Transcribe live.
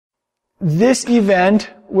this event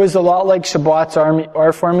was a lot like Shabbat's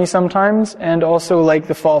are for me sometimes, and also like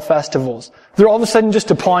the fall festivals. They're all of a sudden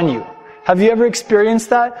just upon you. Have you ever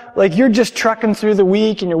experienced that? Like you're just trucking through the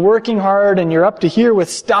week and you're working hard and you're up to here with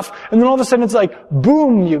stuff, and then all of a sudden it's like,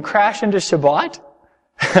 boom, you crash into Shabbat.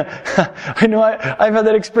 I know I've had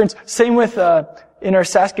that experience. Same with in our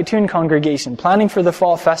Saskatoon congregation. Planning for the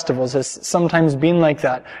fall festivals has sometimes been like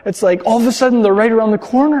that. It's like all of a sudden they're right around the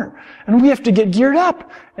corner and we have to get geared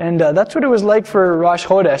up. And that's what it was like for Rosh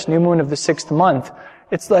Chodesh, new moon of the 6th month.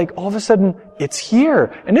 It's like all of a sudden it's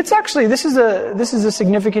here. And it's actually, this is a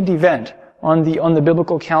significant event on the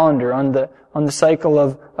biblical calendar, on the cycle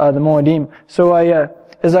of the Moedim. So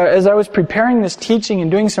as I was preparing this teaching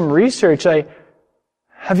and doing some research,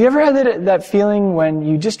 have you ever had that feeling when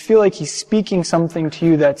you just feel like He's speaking something to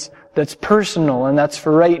you that's personal and that's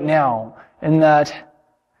for right now, and that,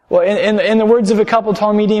 well, in the words of a couple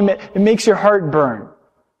Talmidim, it makes your heart burn.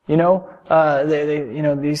 You know,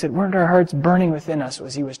 they said, weren't our hearts burning within us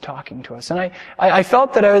as He was talking to us? And I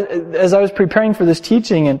felt that as I was preparing for this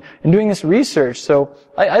teaching and doing this research, so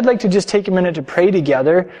I'd like to just take a minute to pray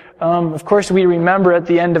together. Of course, we remember at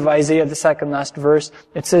the end of Isaiah, the second last verse,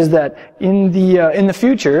 it says that in the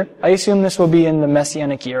future, I assume this will be in the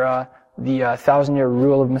Messianic era, the 1,000-year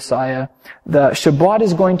rule of Messiah, the Shabbat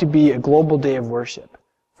is going to be a global day of worship.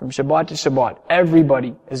 From Shabbat to Shabbat,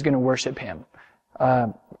 everybody is going to worship Him.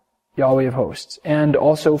 Yahweh of hosts. And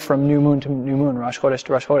also from new moon to new moon, Rosh Chodesh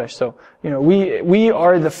to Rosh Chodesh. So, we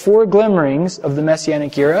are the four glimmerings of the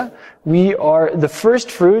Messianic era. We are the first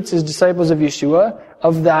fruits as disciples of Yeshua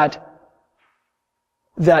of that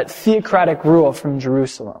theocratic rule from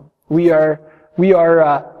Jerusalem. We are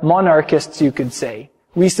monarchists, you could say.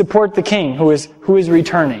 We support the king who is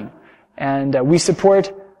returning. And we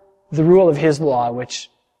support the rule of his law, which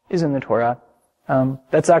is in the Torah.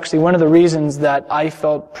 That's actually one of the reasons that I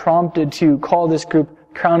felt prompted to call this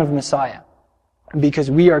group Crown of Messiah.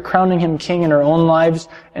 Because we are crowning Him King in our own lives,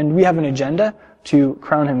 and we have an agenda to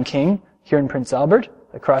crown Him King here in Prince Albert,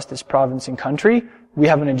 across this province and country. We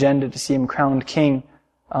have an agenda to see Him crowned King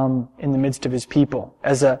in the midst of His people,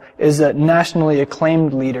 as a nationally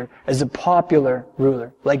acclaimed leader, as a popular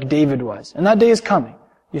ruler, like David was. And that day is coming.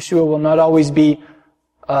 Yeshua will not always be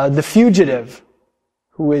the fugitive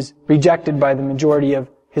who is rejected by the majority of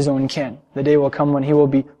his own kin. The day will come when He will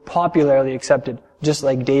be popularly accepted, just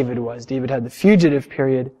like David was. David had the fugitive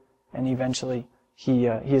period, and eventually he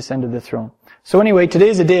ascended the throne. So anyway, today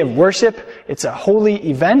is a day of worship. It's a holy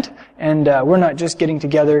event, and we're not just getting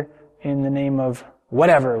together in the name of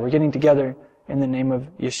whatever. We're getting together in the name of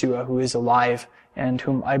Yeshua, who is alive, and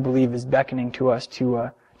whom I believe is beckoning to us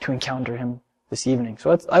to encounter Him this evening.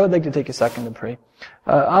 So I would like to take a second to pray.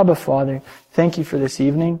 Abba, Father, thank You for this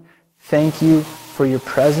evening. Thank You for Your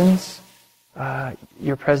presence.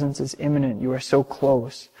 Your presence is imminent. You are so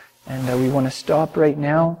close. And we want to stop right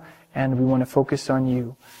now, and we want to focus on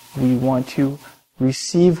You. We want to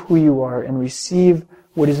receive who You are and receive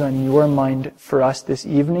what is on Your mind for us this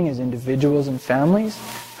evening as individuals and families,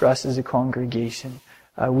 for us as a congregation.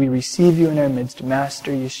 We receive You in our midst,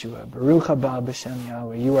 Master Yeshua. Baruch haba b'shem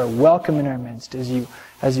Yahweh. You are welcome in our midst as you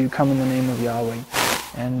come in the name of Yahweh.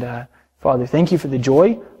 And Father, thank You for the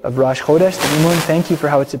joy of Rosh Chodesh, the new moon. Thank You for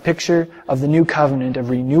how it's a picture of the new covenant,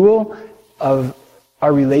 of renewal of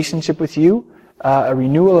our relationship with You, a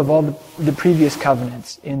renewal of all the previous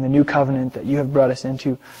covenants in the new covenant that You have brought us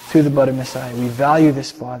into through the blood of Messiah. We value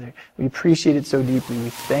this, Father. We appreciate it so deeply.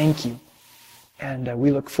 We thank You. And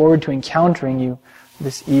we look forward to encountering You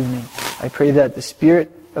this evening. I pray that the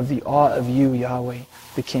spirit of the awe of You, Yahweh,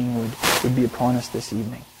 the King, would be upon us this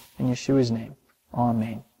evening. In Yeshua's name,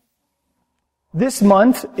 Amen. This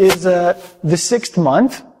month is the 6th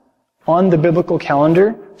month on the biblical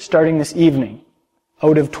calendar, starting this evening,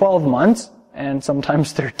 out of 12 months, and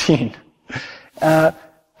sometimes 13.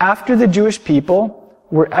 After the Jewish people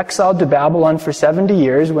were exiled to Babylon for 70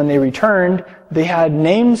 years, when they returned, they had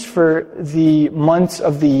names for the months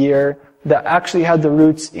of the year that actually had the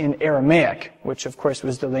roots in Aramaic, which of course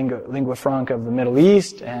was the lingua franca of the Middle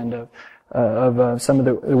East and of some of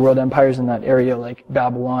the world empires in that area, like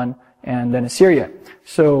Babylon and then Assyria.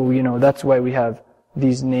 So, that's why we have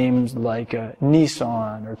these names like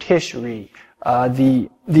Nisan or Tishri.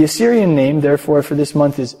 The Assyrian name, therefore, for this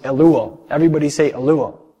month is Elul. Everybody say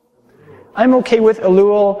Elul. I'm okay with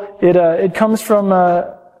Elul. It comes from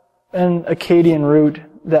an Akkadian root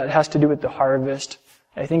that has to do with the harvest.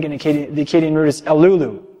 I think the Akkadian root is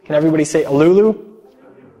Elulu. Can everybody say Elulu?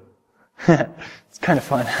 It's kind of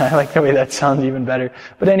fun. I like the way that sounds even better.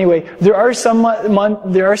 But anyway, there are some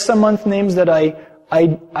month names that I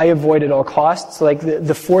I avoid at all costs. Like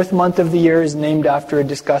the fourth month of the year is named after a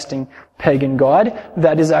disgusting pagan god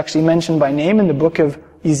that is actually mentioned by name in the book of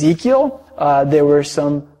Ezekiel. There were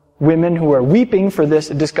some women who were weeping for this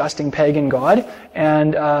disgusting pagan god,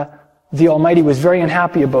 and the Almighty was very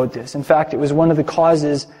unhappy about this. In fact, it was one of the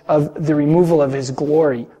causes of the removal of His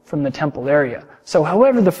glory from the temple area. So,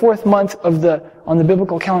 however, the fourth month on the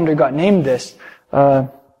biblical calendar got named this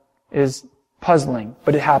is puzzling,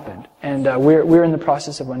 but it happened, and we're in the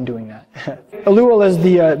process of undoing that. Elul is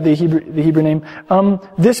the Hebrew name.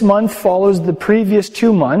 This month follows the previous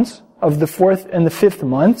 2 months of the fourth and the fifth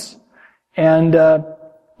months, and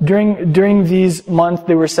during these months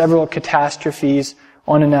there were several catastrophes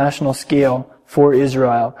on a national scale for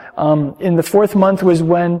Israel. In the fourth month was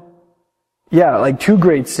when, like 2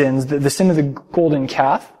 great sins. The sin of the golden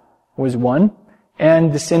calf was one,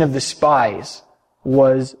 and the sin of the spies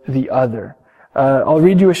was the other. I'll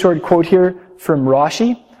read you a short quote here from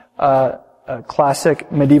Rashi, a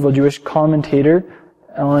classic medieval Jewish commentator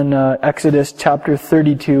on Exodus chapter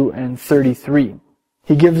 32 and 33.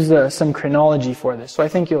 He gives some chronology for this, so I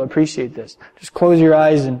think you'll appreciate this. Just close your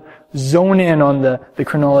eyes and zone in on the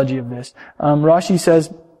chronology of this. Rashi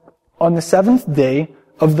says, on the 7th day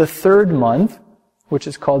of the 3rd month, which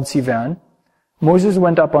is called Sivan, Moses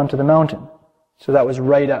went up onto the mountain. So that was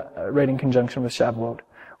right in conjunction with Shavuot.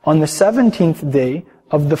 On the 17th day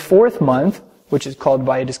of the 4th month, which is called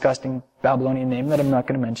by a disgusting Babylonian name that I'm not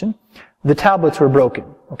going to mention, the tablets were broken.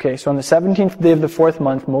 Okay, so on the 17th day of the 4th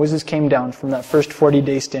month, Moses came down from that first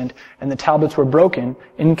 40-day stint, and the tablets were broken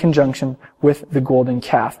in conjunction with the golden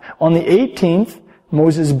calf. On the 18th,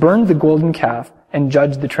 Moses burned the golden calf and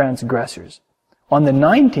judged the transgressors. On the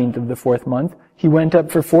 19th of the 4th month, he went up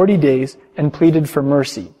for 40 days and pleaded for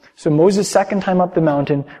mercy. So Moses' second time up the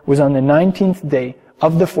mountain was on the 19th day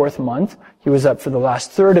of the 4th month. He was up for the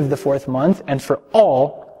last third of the 4th month and for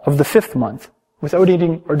all of the 5th month without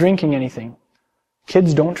eating or drinking anything.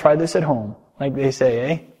 Kids, don't try this at home, like they say,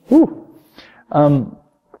 eh? Woo!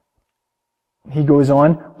 He goes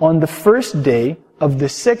on the first day of the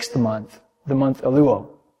 6th month, the month Elul,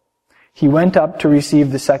 he went up to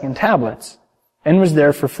receive the second tablets and was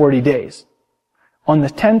there for 40 days. On the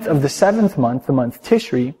 10th of the 7th month, the month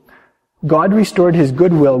Tishri, God restored His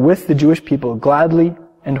goodwill with the Jewish people gladly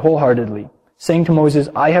and wholeheartedly, saying to Moses,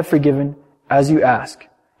 I have forgiven as you ask,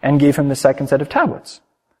 and gave him the second set of tablets.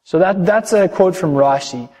 So that's a quote from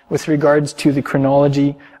Rashi with regards to the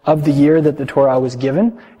chronology of the year that the Torah was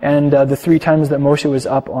given, and the 3 times that Moshe was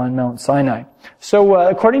up on Mount Sinai. So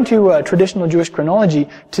according to traditional Jewish chronology,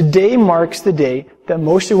 today marks the day that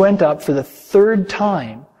Moshe went up for the 3rd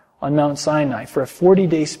time on Mount Sinai for a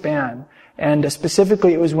 40-day span. And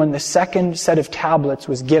specifically, it was when the second set of tablets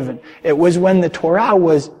was given. It was when the Torah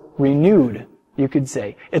was renewed, you could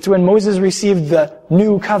say. It's when Moses received the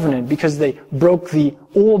new covenant because they broke the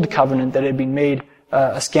old covenant that had been made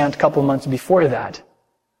a scant couple months before that.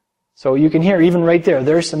 So you can hear, even right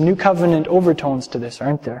there are some new covenant overtones to this,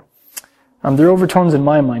 aren't there? They're overtones in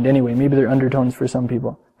my mind anyway. Maybe they're undertones for some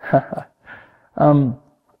people.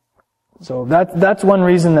 So that's one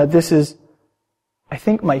reason that this is, I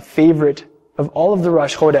think, my favorite of all of the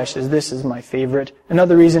Rosh Chodesh. This is my favorite.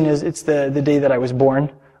 Another reason is it's the day that I was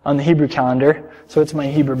born on the Hebrew calendar. So it's my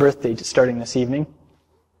Hebrew birthday starting this evening.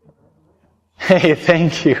 Hey,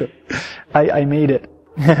 thank you. I made it.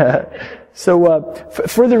 So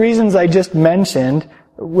for the reasons I just mentioned,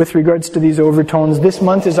 with regards to these overtones, this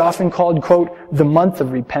month is often called, quote, the month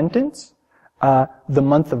of repentance, the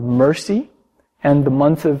month of mercy, and the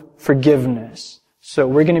month of forgiveness. So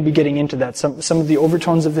we're going to be getting into that. Some of the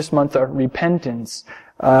overtones of this month are repentance,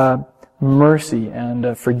 mercy,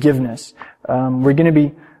 and forgiveness. We're going to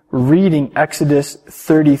be reading Exodus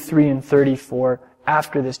 33 and 34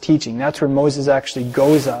 after this teaching. That's where Moses actually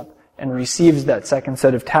goes up and receives that second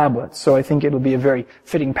set of tablets. So I think it'll be a very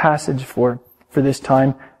fitting passage for this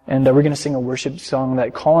time. And we're going to sing a worship song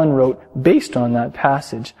that Colin wrote based on that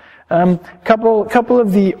passage. Couple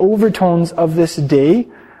of the overtones of this day.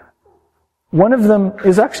 One of them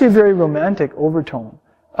is actually a very romantic overtone.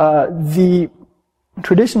 The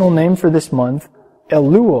traditional name for this month,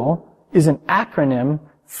 Elul, is an acronym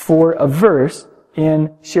for a verse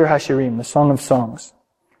in Shir HaShirim, the Song of Songs.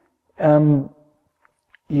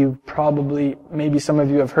 Maybe some of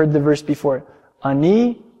you have heard the verse before.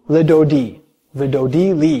 Ani ledodi,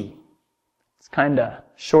 v'dodi li. It's kind of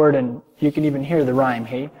short, and you can even hear the rhyme,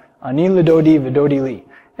 hey? Ani ledodi, v'dodi li.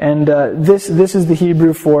 And this is the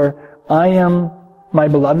Hebrew for I am my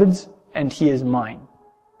beloved's, and he is mine.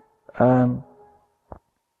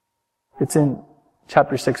 It's in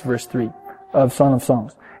chapter 6, verse 3 of Song of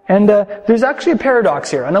Songs. And there's actually a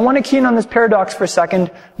paradox here. And I want to key in on this paradox for a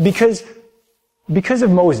second because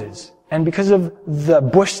of Moses and because of the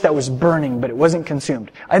bush that was burning, but it wasn't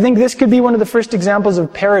consumed. I think this could be one of the first examples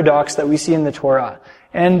of paradox that we see in the Torah.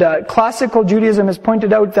 And classical Judaism has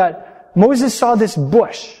pointed out that Moses saw this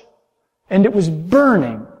bush, and it was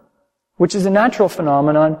burning, which is a natural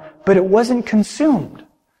phenomenon, but it wasn't consumed,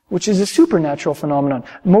 which is a supernatural phenomenon.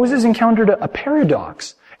 Moses encountered a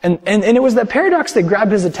paradox. And it was that paradox that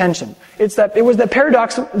grabbed his attention. It was that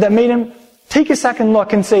paradox that made him take a second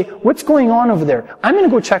look and say, what's going on over there? I'm going to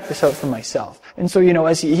go check this out for myself. And so,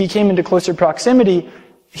 as he came into closer proximity,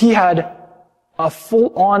 he had a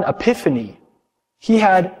full-on epiphany. He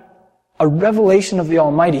had a revelation of the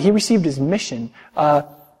Almighty. He received his mission.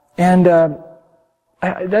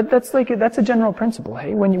 That's a general principle,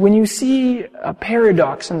 hey? When you see a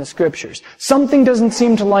paradox in the Scriptures, something doesn't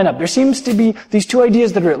seem to line up. There seems to be these two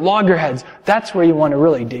ideas that are at loggerheads. That's where you want to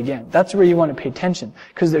really dig in. That's where you want to pay attention,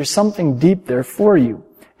 because there's something deep there for you.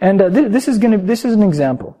 And this is an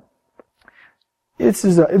example. This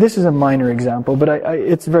is a minor example, but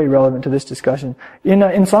it's very relevant to this discussion.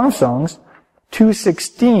 In Song of Songs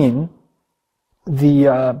 2:16,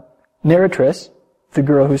 the narratress, the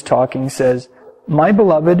girl who's talking, says, "My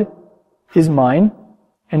beloved is mine,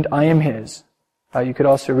 and I am his." You could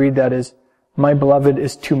also read that as, "My beloved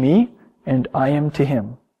is to me, and I am to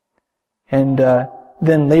him." And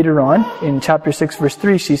then later on, in chapter 6, verse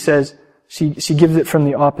 3, she says, she gives it from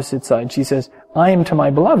the opposite side. She says, "I am to my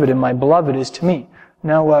beloved, and my beloved is to me."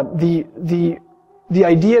 Now, the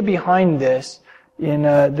idea behind this in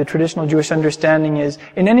the traditional Jewish understanding is,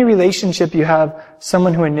 in any relationship you have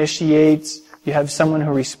someone who initiates, you have someone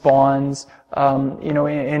who responds.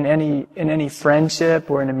 In any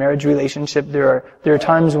friendship or in a marriage relationship, there are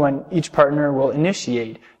times when each partner will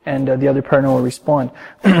initiate and the other partner will respond.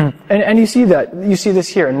 and you see this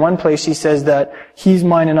here. In one place she says that he's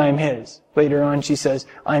mine and I'm his. Later on she says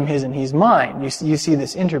I'm his and he's mine. You see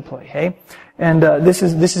this interplay, hey? And this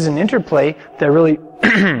is an interplay that really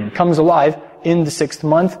comes alive in the 6th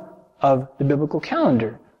month of the biblical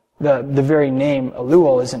calendar. The very name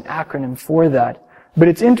Elul is an acronym for that. But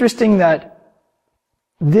it's interesting that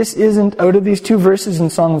this isn't, out of these two verses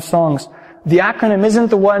in Song of Songs, the acronym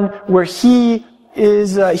isn't the one where he's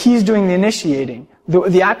doing the initiating.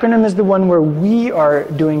 The acronym is the one where we are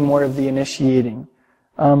doing more of the initiating.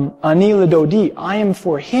 Ani l'dodi, I am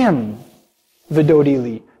for him, v'dodi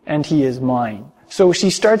li, and he is mine. So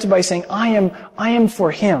she starts by saying, I am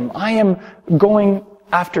for him. I am going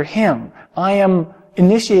after him. I am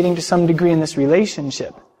initiating to some degree in this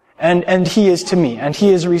relationship. And he is to me, and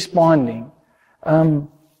he is responding.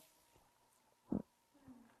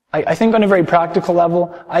 I think on a very practical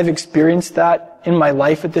level, I've experienced that in my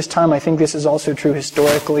life at this time. I think this is also true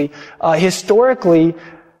historically. Historically,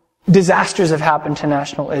 disasters have happened to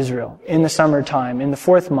national Israel in the summertime, in the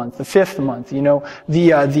 4th month, the 5th month.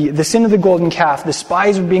 The sin of the golden calf, the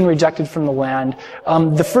spies were being rejected from the land,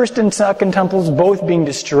 the first and second temples both being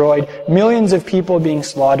destroyed, millions of people being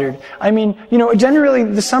slaughtered. Generally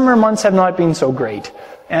the summer months have not been so great.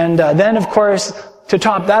 And then, of course, to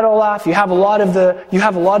top that all off, you have a lot of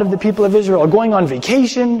the people of Israel going on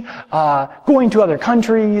vacation, going to other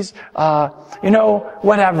countries,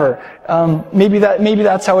 whatever. Maybe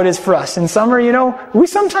that's how it is for us. In summer,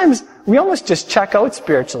 we almost just check out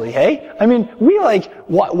spiritually, hey?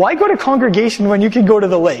 Why go to congregation when you can go to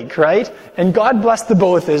the lake, right? And God bless the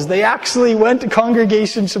Bothas. They actually went to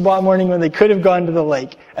congregation Shabbat morning when they could have gone to the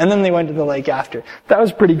lake. And then they went to the lake after. That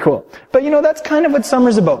was pretty cool. But that's kind of what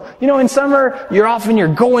summer's about. In summer, you're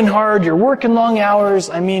going hard, you're working long hours.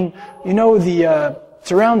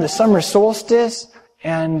 It's around the summer solstice,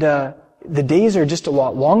 and the days are just a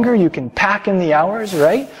lot longer. You can pack in the hours,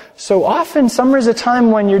 right? So often summer is a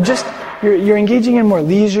time when you're engaging in more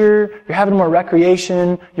leisure, you're having more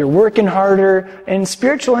recreation, you're working harder, and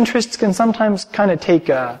spiritual interests can sometimes kind of take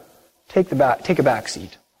a back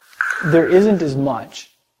seat. There isn't as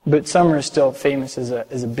much, but summer is still famous as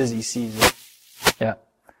a busy season. Yeah.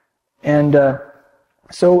 And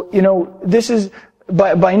this is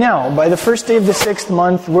by now, by the first day of the 6th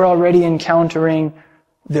month, we're already encountering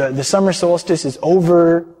the summer solstice is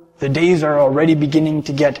over. The days are already beginning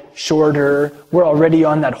to get shorter. We're already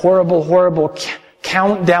on that horrible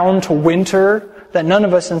countdown to winter that none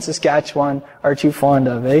of us in Saskatchewan are too fond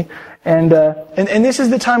of, eh? And this is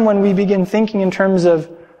the time when we begin thinking in terms of,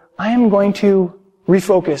 I am going to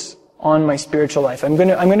refocus on my spiritual life. I'm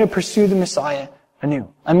going to pursue the Messiah anew.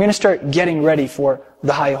 I'm going to start getting ready for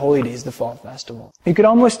the High Holy Days, the Fall Festival. You could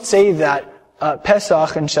almost say that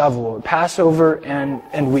Pesach and Shavuot, Passover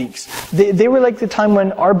and weeks. They were like the time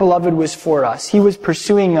when our beloved was for us. He was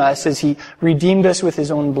pursuing us as He redeemed us with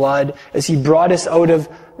His own blood, as He brought us out of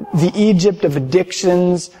the Egypt of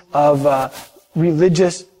addictions, of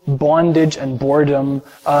religious bondage and boredom,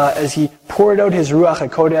 as He poured out His Ruach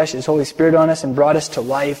HaKodesh, His Holy Spirit on us and brought us to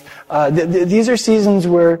life. These are seasons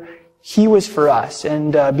where He was for us.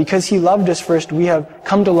 And because He loved us first, we have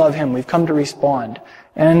come to love Him. We've come to respond.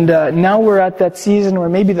 And now we're at that season where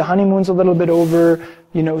maybe the honeymoon's a little bit over,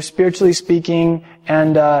 spiritually speaking,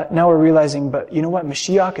 and now we're realizing, but you know what?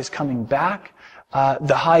 Mashiach is coming back.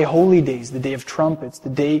 The high holy days, the day of trumpets, the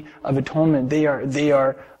day of atonement, they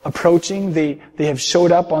are approaching. They have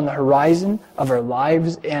showed up on the horizon of our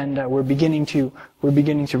lives, and we're beginning to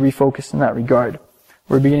refocus in that regard.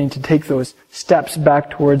 We're beginning to take those steps back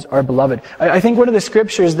towards our beloved. I think one of the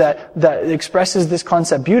scriptures that expresses this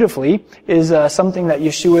concept beautifully is something that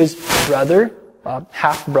Yeshua's brother,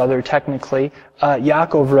 half-brother technically,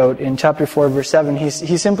 Yaakov wrote in chapter 4, verse 7.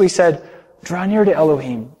 He simply said, "Draw near to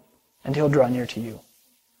Elohim, and He'll draw near to you."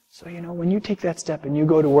 So, when you take that step and you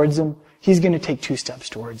go towards Him, He's going to take 2 steps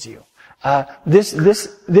towards you.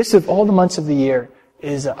 This of all the months of the year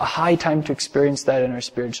is a high time to experience that in our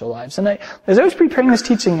spiritual lives. And as I was preparing this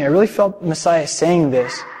teaching, I really felt Messiah saying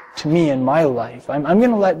this to me in my life. I'm going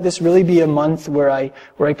to let this really be a month where I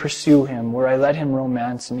pursue Him, where I let Him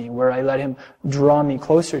romance me, where I let Him draw me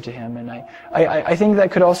closer to Him. And I think that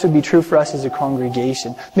could also be true for us as a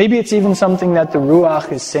congregation. Maybe it's even something that the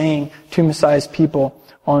Ruach is saying to Messiah's people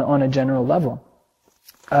on a general level.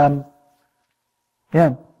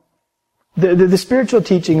 The spiritual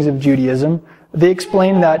teachings of Judaism, they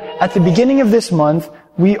explain that at the beginning of this month,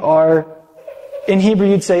 we are, in Hebrew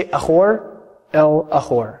you'd say, Achor el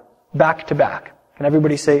Achor, back to back. Can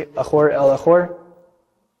everybody say Achor el Achor?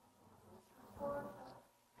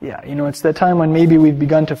 Yeah, it's the time when maybe we've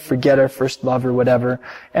begun to forget our first love or whatever.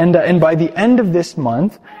 And by the end of this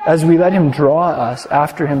month, as we let Him draw us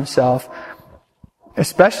after Himself,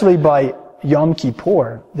 especially by Yom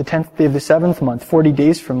Kippur, the 10th day of the 7th month, 40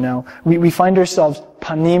 days from now, we find ourselves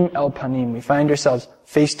panim el panim. We find ourselves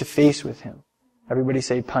face to face with Him. Everybody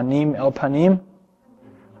say panim el panim.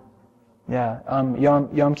 Yeah,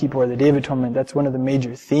 Yom Kippur, the Day of Atonement, that's one of the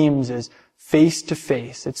major themes is face to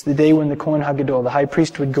face. It's the day when the Kohen HaGadol, the high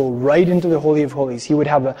priest, would go right into the Holy of Holies. He would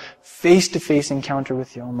have a face-to-face encounter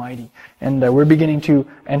with the Almighty. And we're beginning to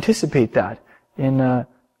anticipate that in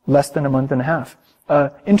less than a month and a half.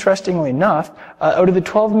 Interestingly enough, out of the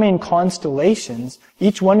 12 main constellations,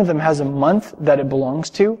 each one of them has a month that it belongs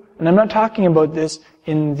to. And I'm not talking about this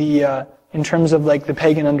in terms of like the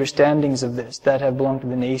pagan understandings of this that have belonged to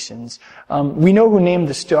the nations. We know who named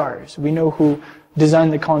the stars. We know who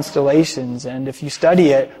designed the constellations. And if you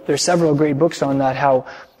study it, there's several great books on that,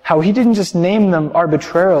 how He didn't just name them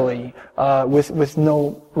arbitrarily, with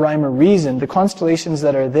no rhyme or reason. The constellations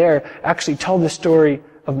that are there actually tell the story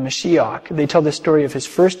of Mashiach. They tell the story of His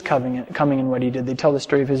first coming and what He did. They tell the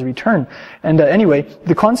story of His return. And anyway,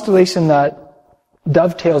 the constellation that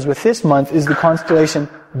dovetails with this month is the constellation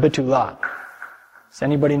Betula. Does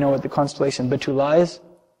anybody know what the constellation Betula is?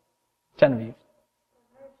 Genevieve.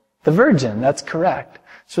 The Virgin, that's correct.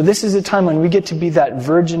 So this is a time when we get to be that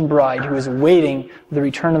virgin bride who is awaiting the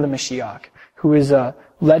return of the Mashiach, who is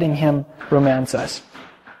letting Him romance us.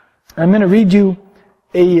 I'm going to read you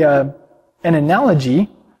an analogy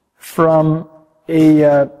from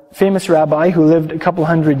a famous rabbi who lived a couple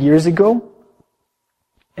hundred years ago.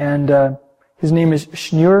 And his name is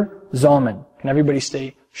Shneur Zalman. Can everybody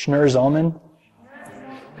say Shneur Zalman?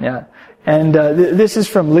 Yeah. And this is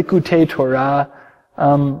from Likutei Torah.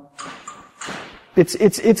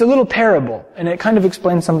 It's a little parable, and it kind of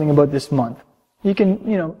explains something about this month. You can,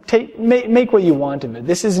 make what you want of it.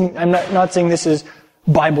 This isn't, I'm not saying this is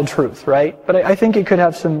Bible truth, right? But I think it could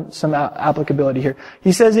have some applicability here.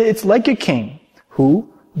 He says it's like a king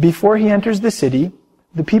who, before he enters the city,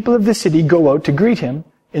 the people of the city go out to greet him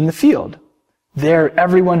in the field. There,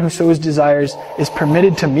 everyone who so desires is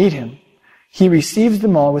permitted to meet him. He receives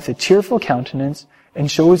them all with a cheerful countenance and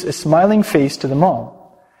shows a smiling face to them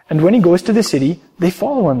all. And when he goes to the city, they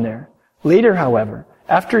follow him there. Later, however,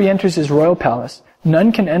 after he enters his royal palace,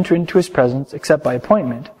 none can enter into his presence except by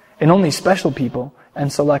appointment, and only special people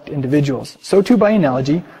and select individuals. So too, by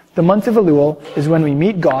analogy, the month of Elul is when we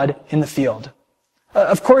meet God in the field.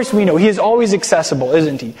 Of course, we know He is always accessible,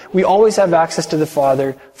 isn't He? We always have access to the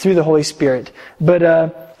Father through the Holy Spirit. But,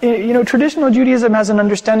 traditional Judaism has an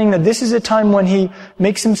understanding that this is a time when He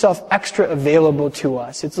makes Himself extra available to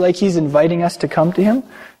us. It's like He's inviting us to come to Him.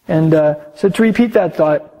 And so to repeat that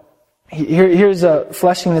thought, Here's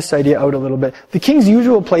fleshing this idea out a little bit. The king's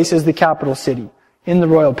usual place is the capital city, in the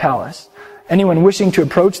royal palace. Anyone wishing to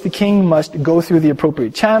approach the king must go through the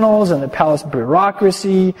appropriate channels and the palace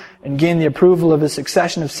bureaucracy and gain the approval of a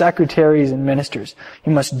succession of secretaries and ministers.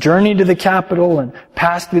 He must journey to the capital and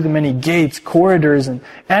pass through the many gates, corridors, and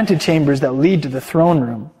antechambers that lead to the throne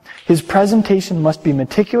room. His presentation must be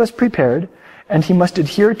meticulously prepared, and he must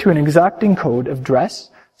adhere to an exacting code of dress,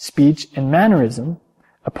 speech, and mannerism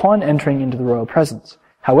upon entering into the royal presence.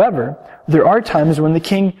 However, there are times when the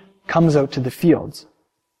king comes out to the fields,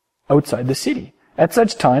 outside the city. At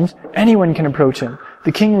such times, anyone can approach him.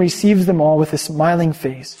 The king receives them all with a smiling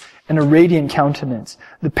face and a radiant countenance.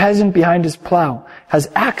 The peasant behind his plow has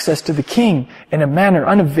access to the king in a manner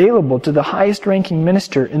unavailable to the highest-ranking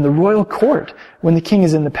minister in the royal court when the king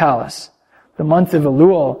is in the palace. The month of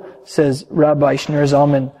Elul, says Rabbi Shneur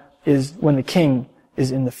Zalman, is when the king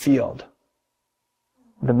is in the field.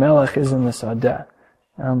 The Melech is in the Sadeh.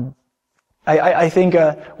 I think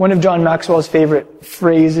one of John Maxwell's favorite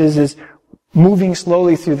phrases is moving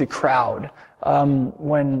slowly through the crowd.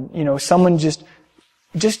 When, someone just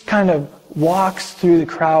kind of walks through the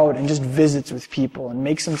crowd and just visits with people and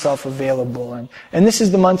makes himself available. And this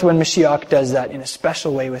is the month when Mashiach does that in a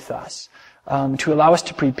special way with us, to allow us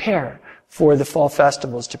to prepare for the fall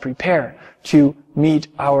festivals, to prepare to meet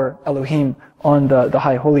our Elohim on the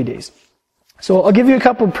high holy days. So I'll give you a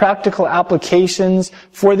couple of practical applications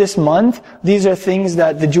for this month. These are things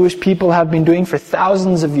that the Jewish people have been doing for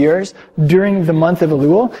thousands of years during the month of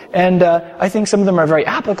Elul, and I think some of them are very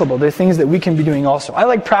applicable. They're things that we can be doing also. I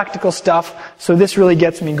like practical stuff, so this really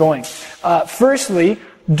gets me going. Firstly,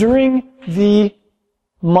 during this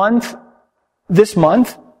month,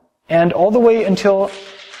 and all the way until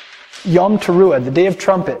Yom Teruah, the Day of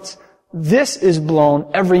Trumpets, this is blown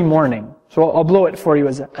every morning. So I'll blow it for you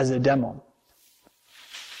as a demo.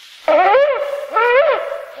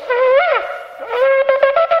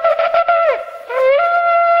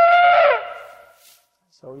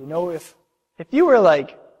 So, if you were lying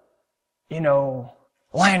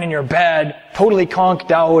in your bed, totally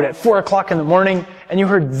conked out at 4 o'clock in the morning, and you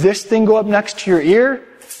heard this thing go up next to your ear,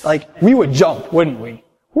 we would jump, wouldn't we?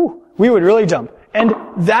 Whew, we would really jump. And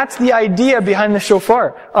that's the idea behind the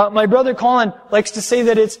shofar. My brother Colin likes to say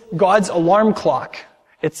that it's God's alarm clock.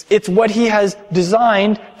 It's what he has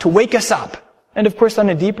designed to wake us up. And of course, on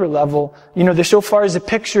a deeper level, the shofar is a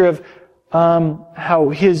picture of how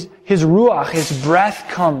his ruach, his breath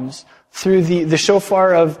comes through the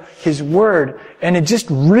shofar of his word, and it just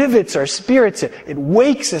rivets our spirits. It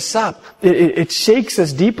wakes us up. It shakes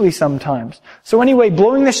us deeply sometimes. So anyway,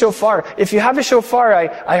 blowing the shofar, if you have a shofar,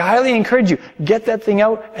 I highly encourage you, get that thing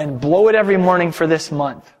out and blow it every morning for this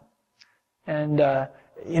month. And,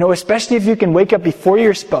 especially if you can wake up before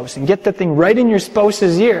your spouse and get that thing right in your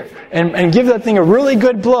spouse's ear and give that thing a really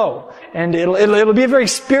good blow. And it'll be a very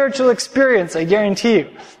spiritual experience, I guarantee you.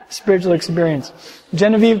 Spiritual experience.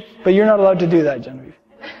 Genevieve, but you're not allowed to do that, Genevieve.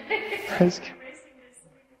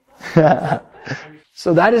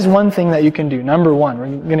 So that is one thing that you can do. Number one. We're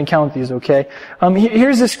going to count these, okay?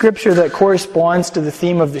 Here's a scripture that corresponds to the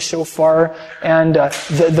theme of the shofar and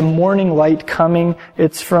the morning light coming.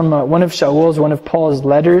 It's from one of Paul's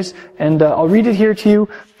letters, and I'll read it here to you.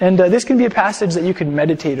 And this can be a passage that you can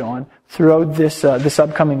meditate on throughout this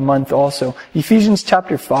upcoming month also. Ephesians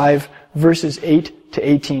chapter 5, verses 8 to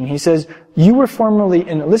 18. He says, "You were formerly,"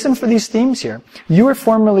 and listen for these themes here, "You were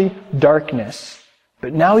formerly darkness,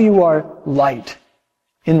 but now you are light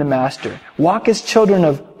in the Master. Walk as children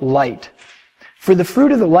of light. For the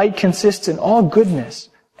fruit of the light consists in all goodness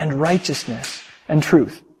and righteousness and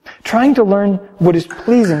truth, trying to learn what is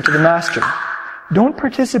pleasing to the Master. Don't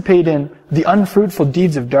participate in the unfruitful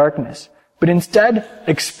deeds of darkness, but instead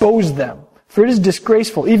expose them. For it is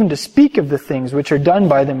disgraceful even to speak of the things which are done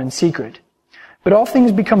by them in secret. But all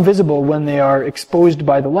things become visible when they are exposed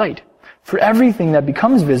by the light. For everything that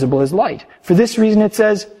becomes visible is light. For this reason it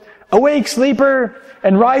says, 'Awake, sleeper,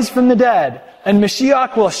 and rise from the dead, and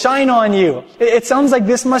Mashiach will shine on you.'" It sounds like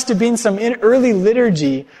this must have been some early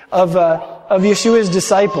liturgy of Yeshua's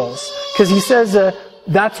disciples. Because he says,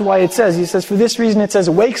 that's why it says, he says, "For this reason it says,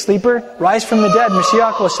 'Awake, sleeper, rise from the dead,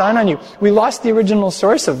 Mashiach will shine on you.'" We lost the original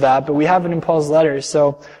source of that, but we have it in Paul's letters.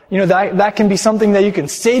 So, that can be something that you can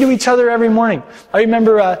say to each other every morning. I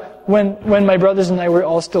remember when my brothers and I were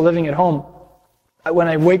all still living at home, when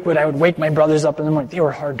I would wake my brothers up in the morning. They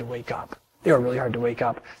were hard to wake up. They were really hard to wake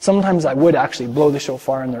up. Sometimes I would actually blow the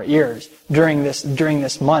shofar in their ears during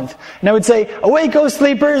this month. And I would say, "Awake, O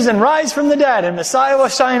sleepers, and rise from the dead, and Messiah will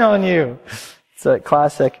shine on you." It's a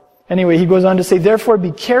classic. Anyway, he goes on to say, "Therefore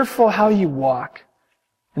be careful how you walk,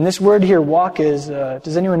 And this word here, walk, is,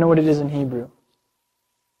 does anyone know what it is in Hebrew?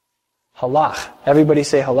 Halach. Everybody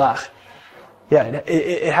say halach. Yeah,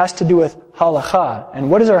 it has to do with halacha. And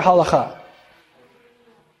what is our halacha?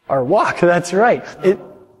 Our walk, that's right.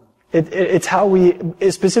 It's how we,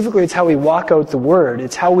 specifically it's how we walk out the Word.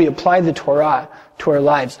 It's how we apply the Torah to our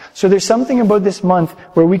lives. So there's something about this month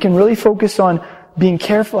where we can really focus on being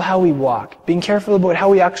careful how we walk, being careful about how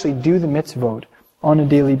we actually do the mitzvot on a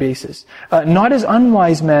daily basis. Not as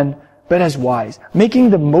unwise men, but as wise. Making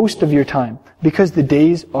the most of your time, because the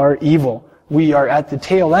days are evil. We are at the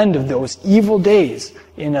tail end of those evil days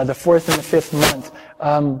in the 4th and the 5th month.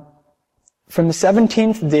 From the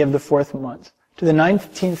 17th day of the 4th month to the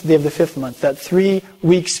 19th day of the 5th month, that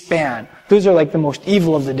 3-week span, those are like the most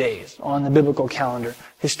evil of the days on the biblical calendar,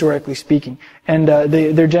 historically speaking. And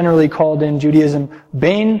they're generally called in Judaism,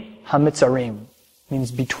 Bein HaMitzarim,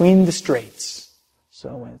 means between the straits.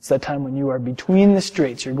 So it's that time when you are between the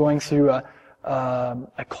straits. You're going through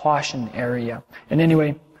a caution area. And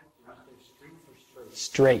anyway,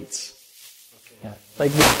 straits. Yeah.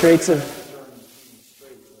 Like the straits of...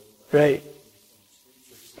 Right.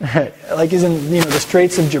 Like isn't, the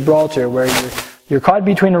straits of Gibraltar, where you're caught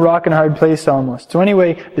between a rock and a hard place almost. So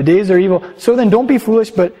anyway, the days are evil. So then don't be foolish,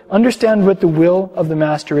 but understand what the will of the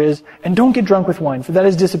Master is, and don't get drunk with wine, for that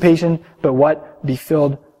is dissipation, but what? Be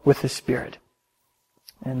filled with the Spirit.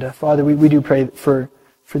 And Father, we do pray for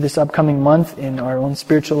this upcoming month in our own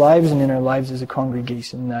spiritual lives and in our lives as a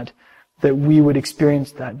congregation, that we would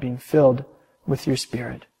experience that, being filled with your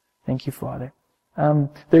Spirit. Thank you, Father. There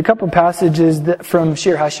are a couple of passages from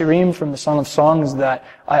Shir HaShirim, from the Song of Songs, that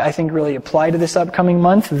I think really apply to this upcoming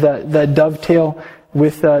month, that dovetail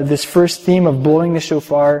with this first theme of blowing the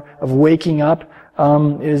shofar, of waking up,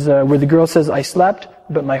 is where the girl says, I slept,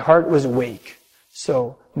 but my heart was awake.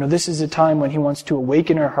 So, this is a time when He wants to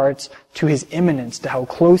awaken our hearts to His imminence, to how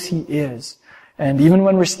close He is. And even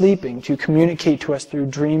when we're sleeping, to communicate to us through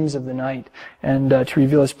dreams of the night, and to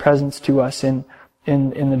reveal His presence to us in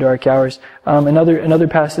the dark hours. Another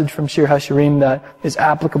passage from Shir HaShirim that is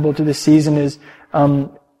applicable to this season is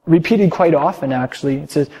repeated quite often, actually.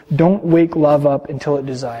 It says, don't wake love up until it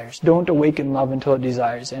desires. Don't awaken love until it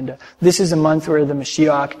desires. And this is a month where the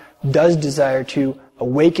Mashiach does desire to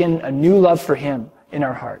awaken a new love for Him in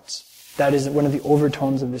our hearts. That is one of the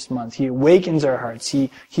overtones of this month. He awakens our hearts. He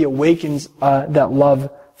awakens that love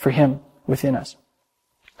for Him within us.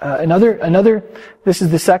 This is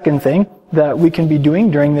the second thing that we can be doing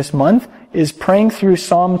during this month, is praying through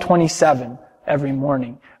Psalm 27 every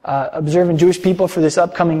morning. Observant Jewish people for this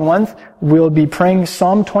upcoming month will be praying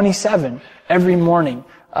Psalm 27 every morning.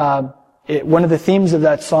 One of the themes of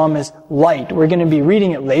that psalm is light. We're going to be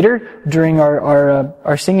reading it later during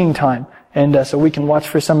our singing time, and so we can watch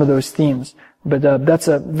for some of those themes. But that's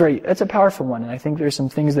a powerful one, and I think there's some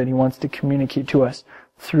things that He wants to communicate to us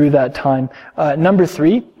through that time. Number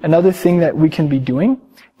 3, another thing that we can be doing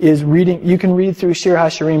is reading. You can read through Shir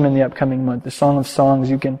HaShirim in the upcoming month, the Song of Songs.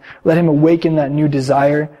 You can let Him awaken that new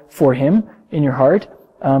desire for Him in your heart.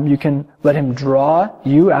 You can let Him draw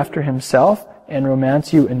you after Himself and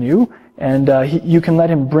romance you anew. And you can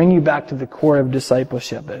let Him bring you back to the core of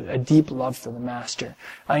discipleship, a deep love for the Master.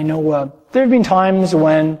 I know there have been times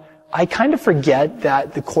when I kind of forget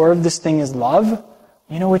that the core of this thing is love.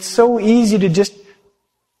 It's so easy to just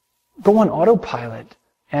go on autopilot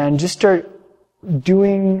and just start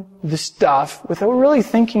doing the stuff without really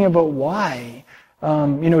thinking about why.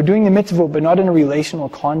 Doing the mitzvot, but not in a relational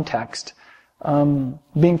context.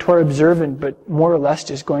 Being Torah observant, but more or less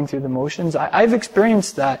just going through the motions. I've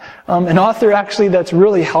experienced that. An author actually that's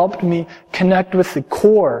really helped me connect with the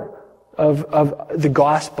core of the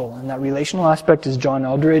gospel, and that relational aspect is John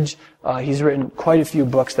Eldredge. He's written quite a few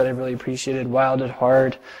books that I've really appreciated. Wild at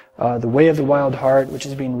Heart, The Way of the Wild Heart, which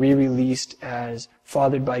is being re-released as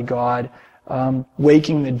Fathered by God.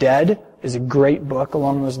 Waking the Dead is a great book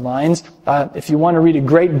along those lines. If you want to read a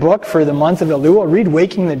great book for the month of Elul, read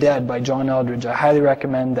Waking the Dead by John Eldredge. I highly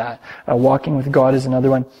recommend that. Walking with God is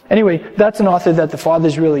another one. Anyway, that's an author that the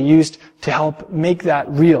Fathers really used to help make that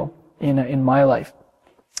real in my life.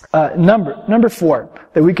 Number 4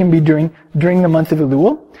 that we can be doing during the month of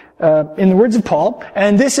Elul, in the words of Paul,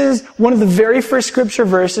 and this is one of the very first scripture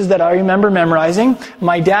verses that I remember memorizing.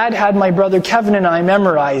 My dad had my brother Kevin and I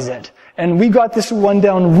memorize it. And we got this one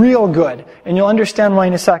down real good. And you'll understand why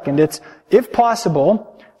in a second. It's, if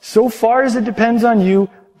possible, so far as it depends on you,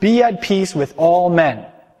 be at peace with all men.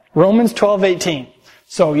 Romans 12:18.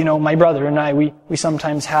 So, my brother and I, we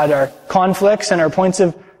sometimes had our conflicts and our points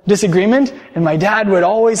of disagreement, and my dad would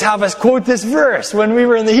always have us quote this verse when we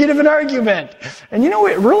were in the heat of an argument. And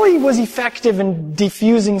it really was effective in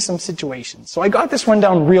diffusing some situations. So I got this one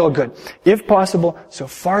down real good. If possible, so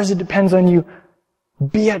far as it depends on you,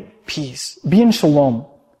 be at peace. Be in shalom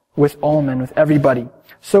with all men, with everybody.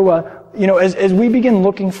 So, as we begin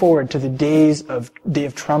looking forward to the Day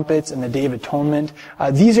of Trumpets and the Day of Atonement,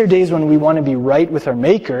 these are days when we want to be right with our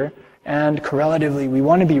Maker, and correlatively, we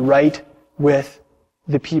want to be right with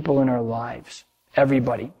the people in our lives.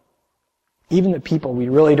 Everybody. Even the people we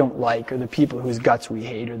really don't like, or the people whose guts we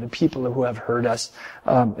hate, or the people who have hurt us,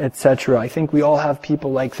 etc. I think we all have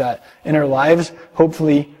people like that in our lives.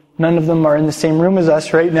 Hopefully, none of them are in the same room as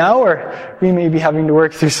us right now, or we may be having to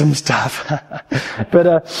work through some stuff.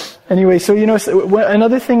 But anyway, so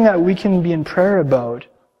another thing that we can be in prayer about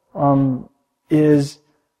is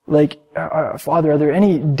like, Father, are there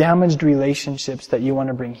any damaged relationships that you want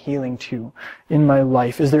to bring healing to in my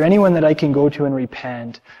life? Is there anyone that I can go to and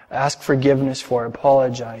repent, ask forgiveness for,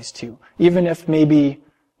 apologize to, even if maybe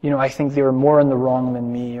I think they were more in the wrong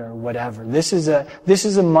than me or whatever. This is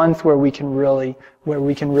a month where we can really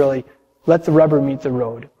let the rubber meet the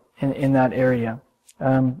road in that area.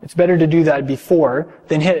 It's better to do that before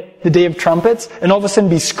than hit the Day of Trumpets and all of a sudden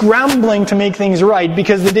be scrambling to make things right,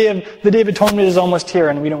 because the Day of Atonement is almost here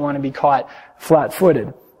and we don't want to be caught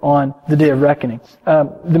flat-footed on the Day of Reckoning.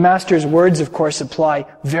 The Master's words, of course, apply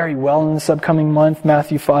very well in this upcoming month.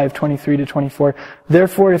 Matthew 5:23-24.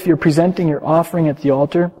 Therefore, if you're presenting your offering at the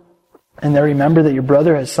altar, and there remember that your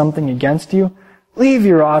brother has something against you, leave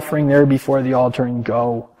your offering there before the altar and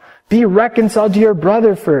go. Be reconciled to your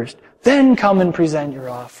brother first, then come and present your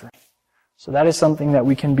offering. So that is something that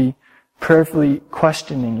we can be prayerfully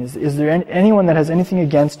questioning. Is there anyone that has anything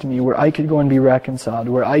against me where I could go and be reconciled,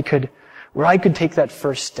 where I could take that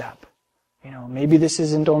first step? Maybe this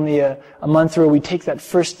isn't only a month where we take that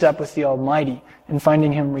first step with the Almighty and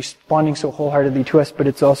finding Him responding so wholeheartedly to us, but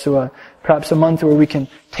it's also perhaps a month where we can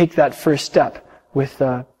take that first step with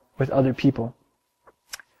other people.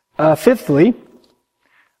 Fifthly,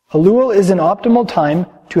 Elul is an optimal time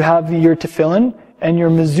to have your tefillin and your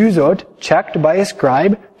mezuzot checked by a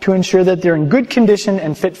scribe to ensure that they're in good condition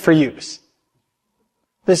and fit for use.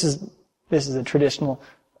 This is a traditional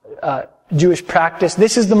Jewish practice.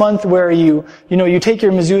 This is the month where you take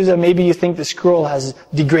your mezuzah, maybe you think the scroll has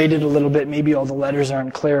degraded a little bit, maybe all the letters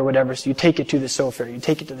aren't clear or whatever, so you take it to the sofer, you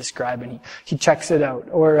take it to the scribe and he checks it out.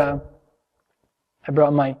 Or I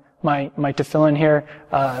brought my tefillin here.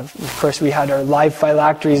 Of course, we had our live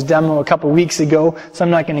phylacteries demo a couple weeks ago, so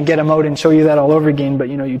I'm not going to get them out and show you that all over again, but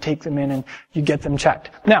you take them in and you get them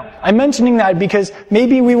checked. Now, I'm mentioning that because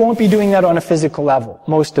maybe we won't be doing that on a physical level,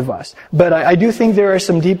 most of us. But I do think there are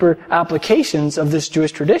some deeper applications of this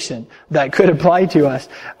Jewish tradition that could apply to us.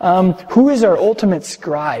 Who is our ultimate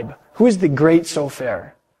scribe? Who is the great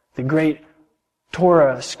sofer? The great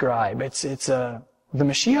Torah scribe? It's the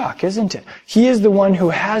Mashiach, isn't it? He is the one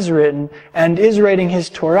who has written and is writing His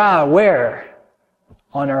Torah where?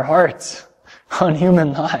 On our hearts, on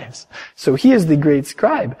human lives. So He is the great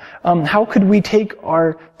scribe. How could we take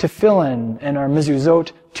our tefillin and our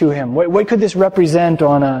mezuzot to Him? What could this represent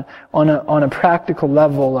on a practical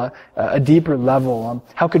level, a deeper level?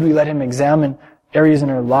 How could we let Him examine areas in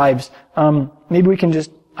our lives? Maybe we can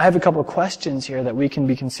I have a couple of questions here that we can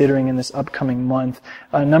be considering in this upcoming month.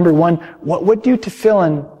 Number one, what do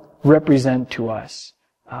tefillin represent to us?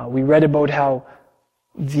 We read about how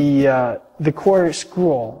the core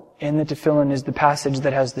scroll in the tefillin is the passage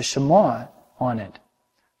that has the Shema on it.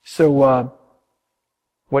 So,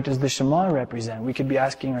 what does the Shema represent? We could be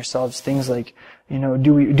asking ourselves things like,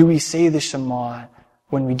 do we say the Shema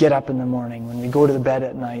when we get up in the morning, when we go to the bed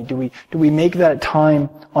at night? Do we make that time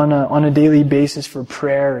on a daily basis for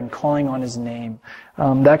prayer and calling on His name?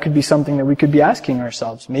 That could be something that we could be asking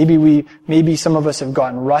ourselves. Maybe some of us have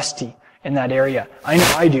gotten rusty in that area. I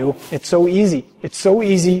know I do. It's so easy. It's so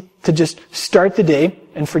easy to just start the day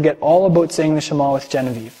and forget all about saying the Shema with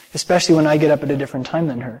Genevieve, especially when I get up at a different time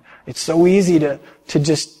than her. It's so easy to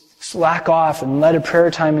just slack off and let a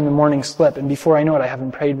prayer time in the morning slip, and before I know it, I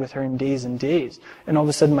haven't prayed with her in days and days. And all of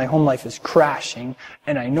a sudden my home life is crashing,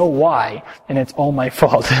 and I know why, and it's all my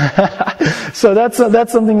fault. So that's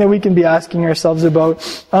something that we can be asking ourselves about.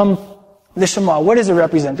 The Shema, what does it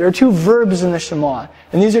represent? There are two verbs in the Shema,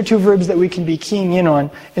 and these are two verbs that we can be keying in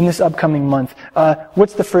on in this upcoming month.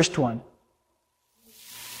 What's the first one?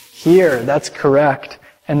 Hear, that's correct.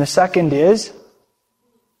 And the second is?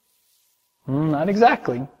 Not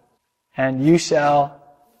exactly. And you shall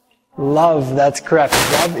love, that's correct.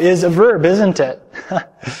 Love is a verb, isn't it?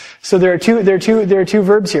 So there are two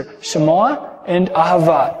verbs here. Shema and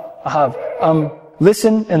ahava.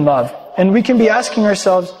 listen and love. And we can be asking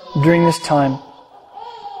ourselves during this time,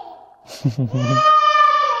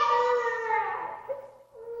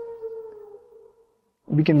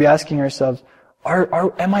 we can be asking ourselves,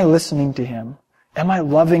 am I listening to Him? Am I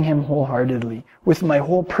loving Him wholeheartedly, with my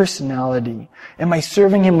whole personality? Am I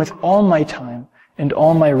serving Him with all my time and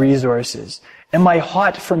all my resources? Am I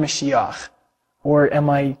hot for Mashiach? Or am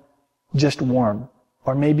I just warm?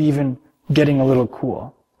 Or maybe even getting a little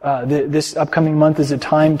cool? This upcoming month is a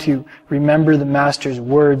time to remember the Master's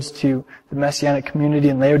words to the Messianic community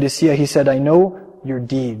in Laodicea. He said, I know your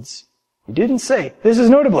deeds. He didn't say, this is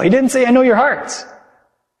notable, He didn't say, I know your hearts.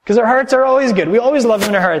 Because our hearts are always good. We always love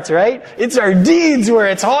in our hearts, right? It's our deeds where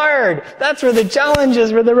it's hard. That's where the challenge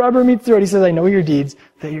is, where the rubber meets the road. He says, I know your deeds,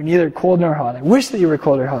 that you're neither cold nor hot. I wish that you were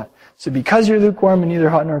cold or hot. So because you're lukewarm and neither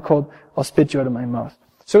hot nor cold, I'll spit you out of my mouth.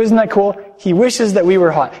 So isn't that cool? He wishes that we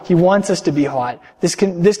were hot. He wants us to be hot. This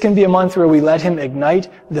can be a month where we let Him ignite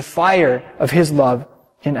the fire of His love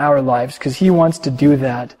in our lives, because He wants to do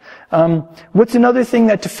that. What's another thing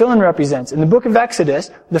that tefillin represents? In the book of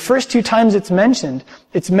Exodus, the first 2 times it's mentioned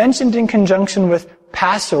in conjunction with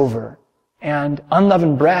Passover and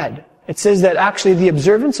unleavened bread. It says that actually the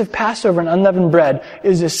observance of Passover and unleavened bread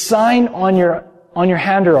is a sign on your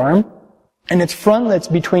hand or arm, and its frontlets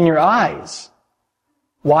between your eyes.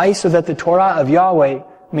 Why? So that the Torah of Yahweh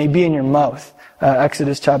may be in your mouth.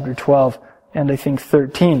 Exodus chapter 12 and I think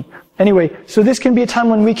 13. Anyway, so this can be a time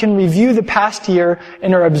when we can review the past year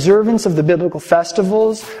in our observance of the biblical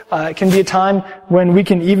festivals. It can be a time when we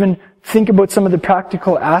can even think about some of the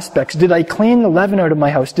practical aspects. Did I clean the leaven out of my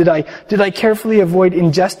house? Did I carefully avoid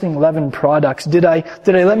ingesting leavened products? Did I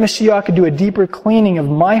let Mashiach do a deeper cleaning of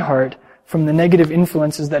my heart from the negative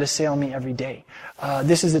influences that assail me every day?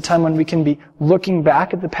 This is a time when we can be looking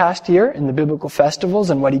back at the past year in the biblical festivals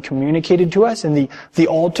and what He communicated to us, and the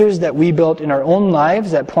altars that we built in our own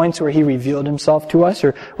lives at points where He revealed Himself to us,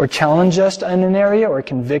 or challenged us in an area, or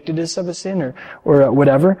convicted us of a sin, or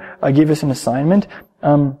whatever, gave us an assignment.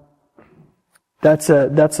 That's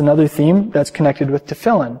another theme that's connected with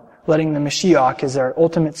tefillin, letting the Mashiach as our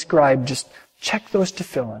ultimate scribe just check those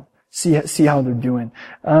tefillin. See how they're doing.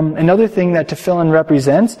 Another thing that tefillin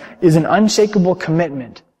represents is an unshakable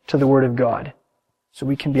commitment to the Word of God. So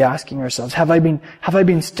we can be asking ourselves, have I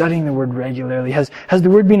been studying the Word regularly? Has the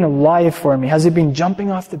Word been alive for me? Has it been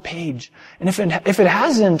jumping off the page? And if it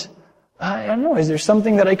hasn't, I don't know, is there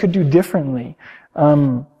something that I could do differently?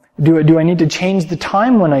 Do I need to change the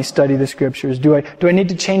time when I study the Scriptures? Do I need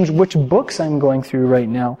to change which books I'm going through right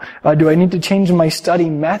now? Do I need to change my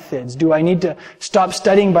study methods? Do I need to stop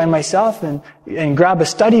studying by myself and grab a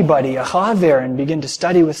study buddy, a chaver, and begin to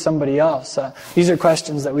study with somebody else? These are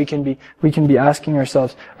questions that we can be asking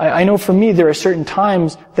ourselves. I know for me there are certain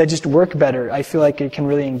times that just work better. I feel like it can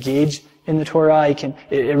really engage in the Torah.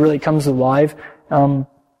 It really comes alive. And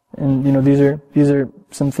these are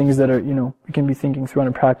some things that are, we can be thinking through on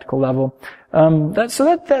a practical level. Those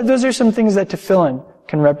are some things that tefillin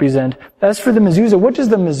can represent. As for the mezuzah, what does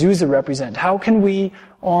the mezuzah represent? How can we,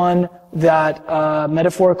 on that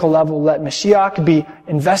metaphorical level, let Mashiach be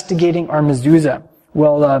investigating our mezuzah?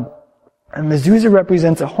 Well, a mezuzah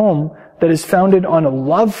represents a home that is founded on a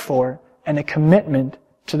love for and a commitment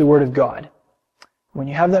to the Word of God. When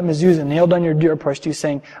you have that mezuzah nailed on your doorpost, you're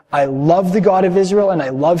saying, I love the God of Israel and I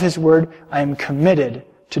love His Word. I am committed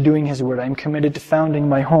to doing His Word. I am committed to founding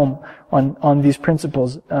my home on these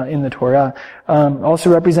principles in the Torah. Also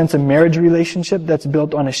represents a marriage relationship that's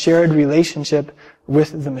built on a shared relationship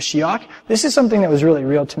with the Mashiach. This is something that was really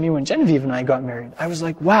real to me when Genevieve and I got married. I was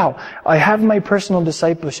like, wow, I have my personal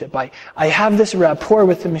discipleship. I have this rapport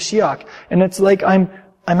with the Mashiach. And it's like I'm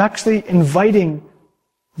actually inviting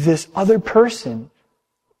this other person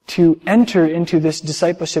to enter into this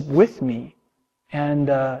discipleship with me, and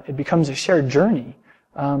it becomes a shared journey.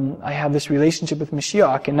 I have this relationship with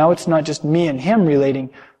Mashiach, and now it's not just me and Him relating.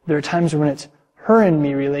 There are times when it's her and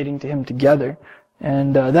me relating to Him together,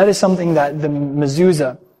 and that is something that the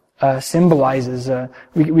mezuzah symbolizes.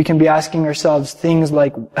 We can be asking ourselves things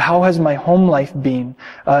like, how has my home life been?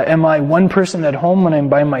 Am I one person at home when I'm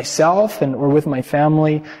by myself or with my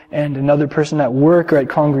family, and another person at work or at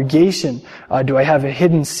congregation? Do I have a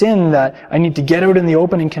hidden sin that I need to get out in the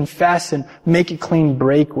open and confess and make a clean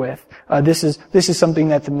break with? This is something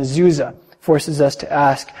that the mezuzah forces us to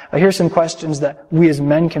ask. Here's some questions that we as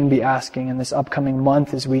men can be asking in this upcoming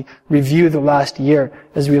month as we review the last year,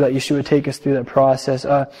 as we let Yeshua take us through that process.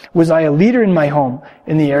 Was I a leader in my home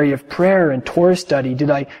in the area of prayer and Torah study? Did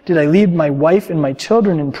I lead my wife and my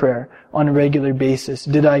children in prayer on a regular basis?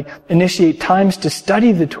 Did I initiate times to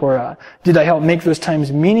study the Torah? Did I help make those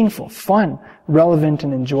times meaningful, fun, relevant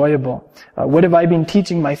and enjoyable? What have I been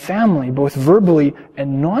teaching my family, both verbally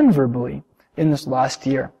and non-verbally, in this last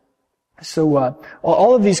year? So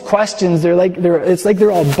all of these questions, it's like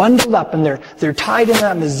they're all bundled up and they're tied in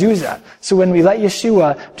that mezuzah. So when we let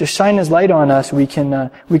Yeshua just shine His light on us, we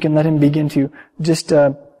can let Him begin to just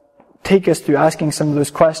take us through asking some of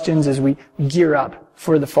those questions as we gear up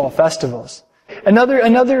for the fall festivals. Another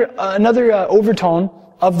overtone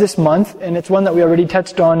of this month, and it's one that we already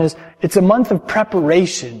touched on, is it's a month of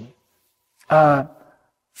preparation.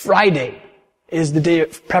 Friday is the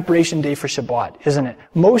preparation day for Shabbat, isn't it?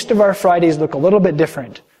 Most of our Fridays look a little bit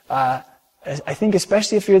different. I think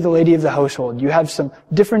especially if you're the lady of the household, you have some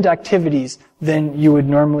different activities than you would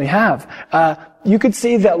normally have. You could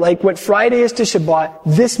say that like what Friday is to Shabbat,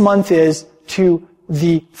 this month is to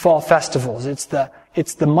the fall festivals. It's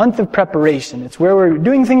the month of preparation. It's where we're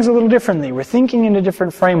doing things a little differently. We're thinking in a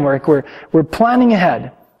different framework. We're planning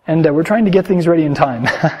ahead. And we're trying to get things ready in time.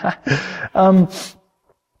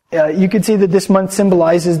 You could say that this month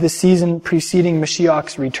symbolizes the season preceding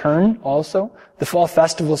Mashiach's return also. The fall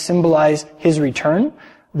festivals symbolize His return,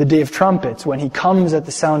 the Day of Trumpets, when He comes at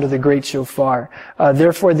the sound of the great shofar.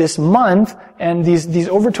 Therefore, this month, and these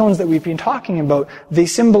overtones that we've been talking about, they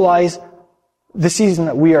symbolize the season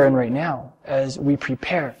that we are in right now, as we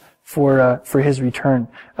prepare for His return,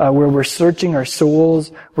 where we're searching our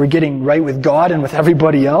souls, we're getting right with God and with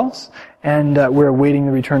everybody else, and we're awaiting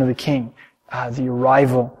the return of the King, the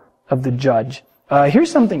arrival of the Judge. Here's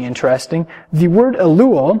something interesting. The word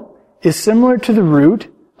Elul is similar to the root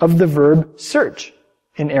of the verb search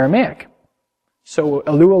in Aramaic. So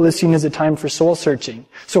Elul is seen as a time for soul searching.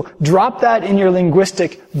 So drop that in your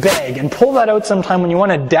linguistic bag and pull that out sometime when you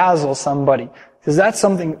want to dazzle somebody. Because that's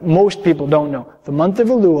something most people don't know. The month of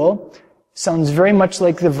Elul sounds very much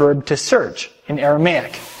like the verb to search in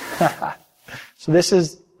Aramaic. So this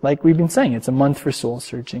is, like we've been saying, it's a month for soul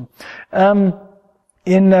searching.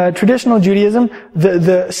 In traditional Judaism,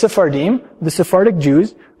 the Sephardim, the Sephardic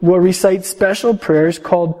Jews, will recite special prayers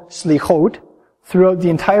called slichot throughout the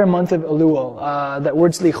entire month of Elul. That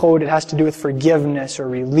word slichot, it has to do with forgiveness or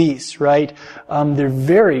release, right? They're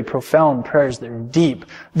very profound prayers. They're deep.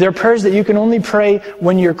 They're prayers that you can only pray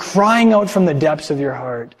when you're crying out from the depths of your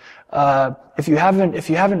heart. If you haven't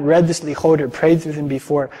read the slichot or prayed through them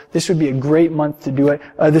before, this would be a great month to do it.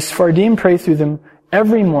 The Sephardim pray through them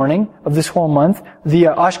every morning of this whole month. The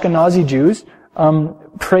Ashkenazi Jews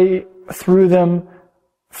pray through them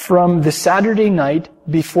from the Saturday night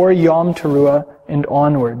before Yom Teruah and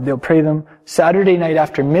onward. They'll pray them Saturday night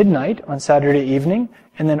after midnight on Saturday evening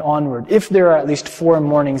and then onward, if there are at least 4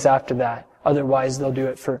 mornings after that. Otherwise, they'll do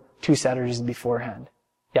it for 2 Saturdays beforehand.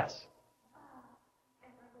 Yes?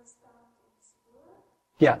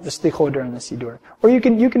 Yeah, the Slichot and the Sidur. Or you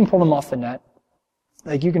can pull them off the net.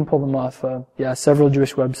 Like you can pull them off, several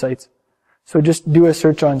Jewish websites. So just do a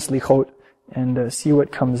search on Slichot and see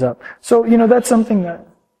what comes up. So, that's something that...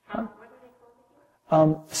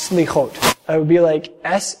 Slichot. It would be like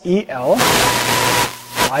SELICHOT.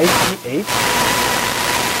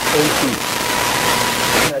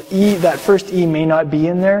 That first E may not be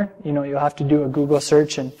in there. You'll have to do a Google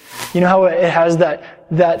search, and you know how it has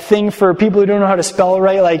that thing for people who don't know how to spell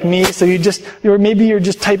right, like me. So maybe you're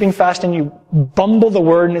just typing fast and you bumble the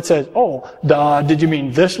word, and it says, did you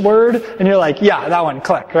mean this word? And you're like, yeah, that one,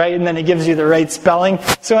 click, right? And then it gives you the right spelling.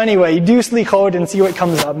 So anyway, do slichot and see what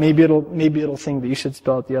comes up. Maybe it'll think that you should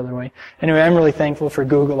spell it the other way. Anyway, I'm really thankful for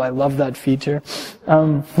Google. I love that feature.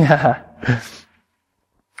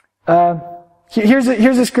 Here's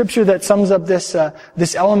a scripture that sums up this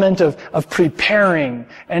element of preparing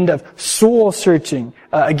and of soul searching.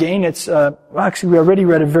 Again, it's actually we already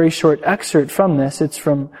read a very short excerpt from this. It's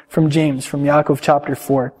from James, from Yaakov chapter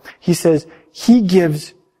 4. He says, He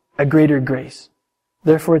gives a greater grace.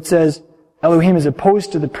 Therefore it says, Elohim is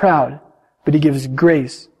opposed to the proud, but He gives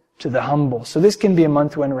grace to the humble. So this can be a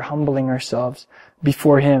month when we're humbling ourselves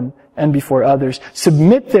before Him and before others.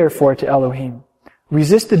 Submit therefore to Elohim.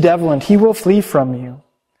 Resist the devil and he will flee from you.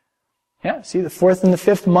 Yeah, see, the 4th and the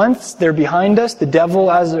 5th months, they're behind us. The devil,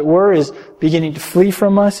 as it were, is beginning to flee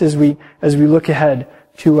from us as we look ahead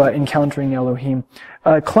to encountering Elohim.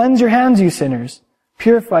 Cleanse your hands, you sinners.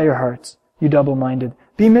 Purify your hearts, you double-minded.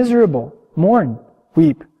 Be miserable. Mourn.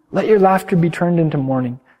 Weep. Let your laughter be turned into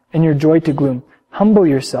mourning and your joy to gloom. Humble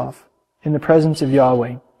yourself in the presence of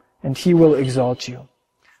Yahweh and He will exalt you.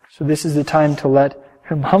 So this is the time to let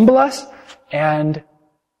Him humble us. And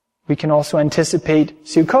we can also anticipate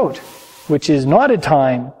Sukkot, which is not a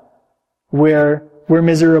time where we're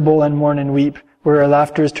miserable and mourn and weep, where our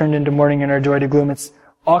laughter is turned into mourning and our joy to gloom. It's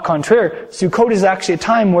au contraire. Sukkot is actually a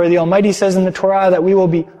time where the Almighty says in the Torah that we will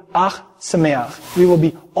be ach sameach. We will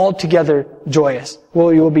be altogether joyous.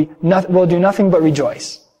 We'll do nothing but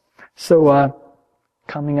rejoice. So,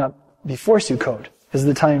 coming up before Sukkot is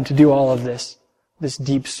the time to do all of this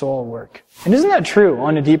deep soul work. And isn't that true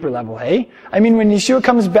on a deeper level, hey? I mean, when Yeshua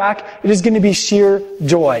comes back, it is going to be sheer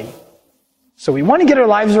joy. So we want to get our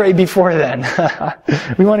lives right before then.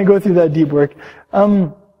 We want to go through that deep work.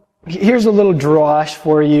 Here's a little drosh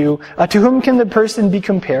for you. To whom can the person be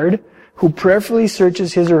compared who prayerfully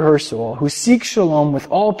searches his or her soul, who seeks shalom with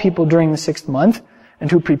all people during the 6th month,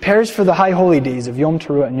 and who prepares for the high holy days of Yom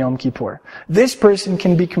Teruah and Yom Kippur? This person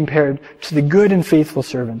can be compared to the good and faithful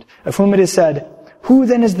servant, of whom it is said, who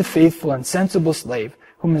then is the faithful and sensible slave,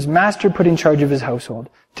 whom his master put in charge of his household,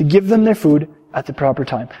 to give them their food at the proper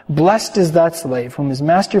time? Blessed is that slave, whom his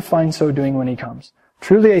master finds so doing when he comes.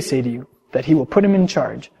 Truly I say to you, that he will put him in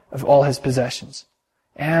charge of all his possessions.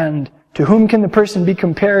 And to whom can the person be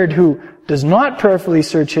compared who does not prayerfully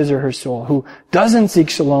search his or her soul, who doesn't seek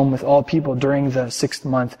shalom with all people during the 6th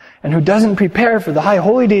month, and who doesn't prepare for the high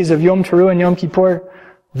holy days of Yom Teruah and Yom Kippur?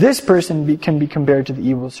 This person can be compared to the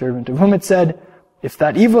evil servant, of whom it said, if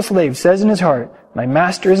that evil slave says in his heart, my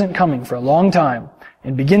master isn't coming for a long time,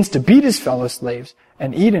 and begins to beat his fellow slaves,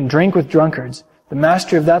 and eat and drink with drunkards, the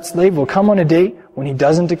master of that slave will come on a day when he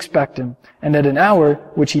doesn't expect him, and at an hour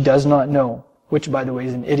which he does not know. Which, by the way,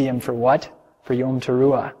 is an idiom for what? For Yom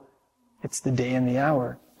Teruah. It's the day and the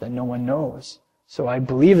hour that no one knows. So I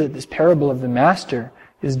believe that this parable of the master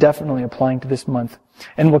is definitely applying to this month.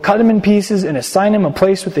 And will cut him in pieces and assign him a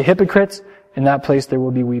place with the hypocrites. In that place there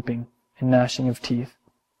will be weeping and gnashing of teeth.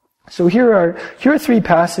 So here are 3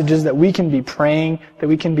 passages that we can be praying, that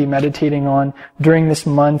we can be meditating on during this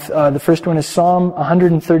month. The first one is Psalm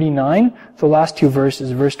 139, the last 2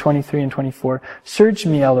 verses, verse 23 and 24. Search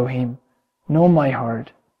me, Elohim, know my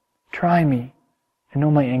heart. Try me, and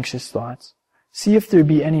know my anxious thoughts. See if there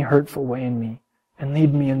be any hurtful way in me, and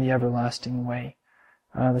lead me in the everlasting way.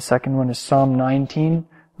 The second one is Psalm 19,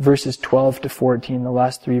 verses 12 to 14, the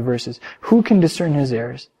last 3 verses. Who can discern his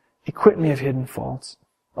errors? Acquit me of hidden faults.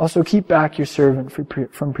 Also keep back your servant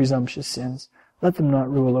from presumptuous sins. Let them not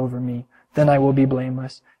rule over me. Then I will be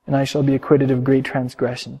blameless, and I shall be acquitted of great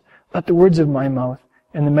transgression. Let the words of my mouth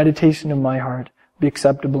and the meditation of my heart be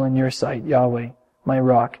acceptable in your sight, Yahweh, my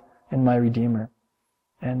rock and my redeemer.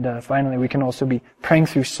 And finally, we can also be praying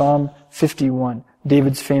through Psalm 51,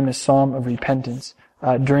 David's famous psalm of repentance,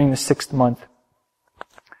 during the 6th month.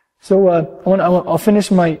 So I'll finish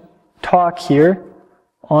my talk here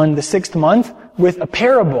on the 6th month with a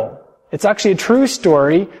parable. It's actually a true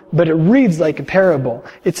story, but it reads like a parable.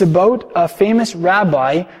 It's about a famous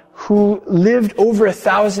rabbi who lived over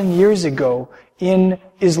 1,000 years ago in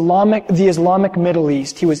the Islamic Middle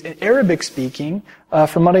East. He was Arabic speaking.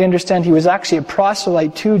 From what I understand, he was actually a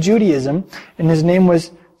proselyte to Judaism, and his name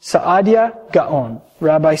was Saadia Gaon,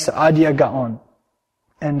 Rabbi Saadia Gaon.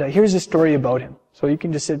 And here's a story about him. So you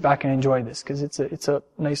can just sit back and enjoy this, because it's a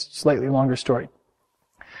nice, slightly longer story.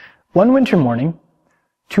 One winter morning,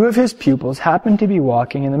 2 of his pupils happened to be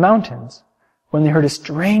walking in the mountains when they heard a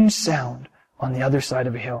strange sound on the other side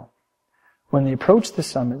of a hill. When they approached the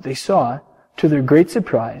summit, they saw, to their great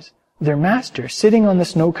surprise, their master sitting on the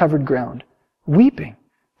snow-covered ground, weeping,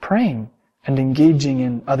 praying, and engaging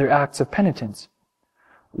in other acts of penitence.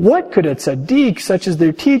 What could a tzaddik such as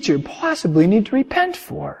their teacher possibly need to repent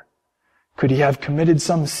for? Could he have committed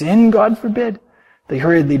some sin, God forbid? They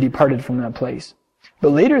hurriedly departed from that place. But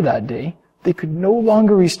later that day, they could no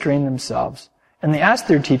longer restrain themselves, and they asked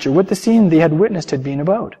their teacher what the scene they had witnessed had been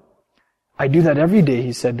about. I do that every day,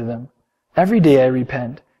 he said to them. Every day I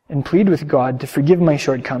repent and plead with God to forgive my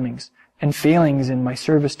shortcomings and failings in my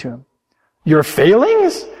service to him. Your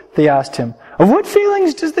failings? They asked him. Of what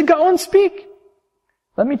failings does the Gaon speak?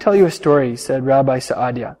 Let me tell you a story, said Rabbi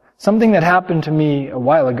Saadia, something that happened to me a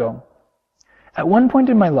while ago. At one point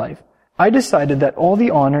in my life, I decided that all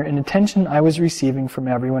the honor and attention I was receiving from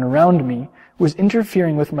everyone around me was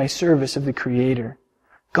interfering with my service of the Creator.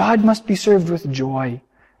 God must be served with joy,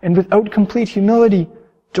 and without complete humility,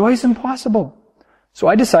 joy is impossible. So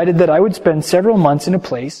I decided that I would spend several months in a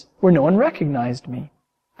place where no one recognized me.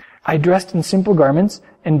 I dressed in simple garments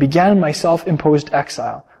and began my self-imposed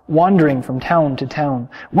exile, wandering from town to town.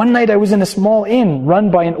 One night I was in a small inn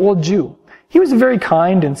run by an old Jew. He was a very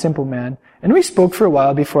kind and simple man, and we spoke for a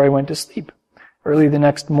while before I went to sleep. Early the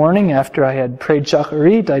next morning, after I had prayed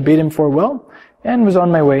Shacharit, I bade him farewell and was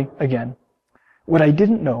on my way again. What I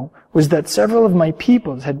didn't know was that several of my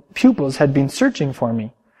pupils had been searching for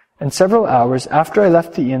me, and several hours after I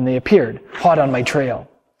left the inn, they appeared, hot on my trail.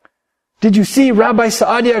 Did you see Rabbi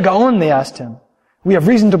Saadia Gaon? They asked him. We have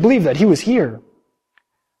reason to believe that he was here.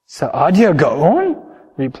 Saadia Gaon?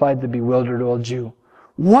 replied the bewildered old Jew.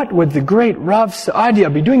 What would the great Rav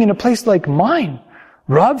Saadia be doing in a place like mine?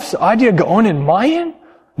 Rav Saadia Gaon in Mayan?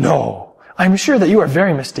 No, I'm sure that you are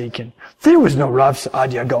very mistaken. There was no Rav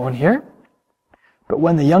Saadia Gaon here. But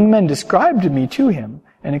when the young men described me to him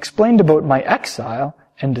and explained about my exile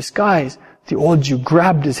and disguise, the old Jew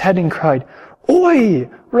grabbed his head and cried, Oi,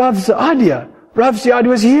 Rav Saadia! Rav Saadia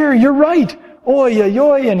was here, you're right! Oi, oi,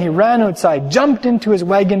 oi! And he ran outside, jumped into his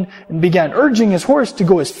wagon, and began urging his horse to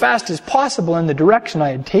go as fast as possible in the direction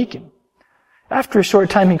I had taken. After a short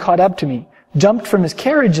time he caught up to me, jumped from his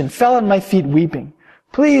carriage, and fell at my feet weeping.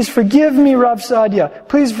 Please forgive me, Rav Saadia!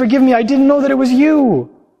 Please forgive me, I didn't know that it was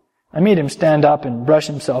you! I made him stand up and brush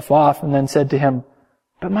himself off, and then said to him,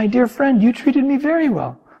 But my dear friend, you treated me very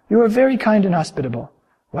well. You were very kind and hospitable.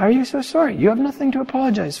 Why are you so sorry? You have nothing to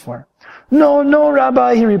apologize for. No, no,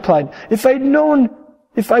 Rabbi, he replied. If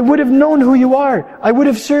I would have known who you are, I would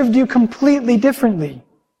have served you completely differently.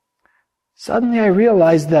 Suddenly I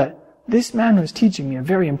realized that this man was teaching me a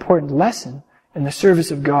very important lesson in the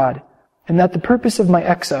service of God, and that the purpose of my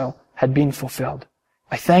exile had been fulfilled.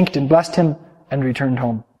 I thanked and blessed him and returned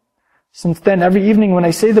home. Since then, every evening when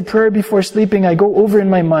I say the prayer before sleeping, I go over in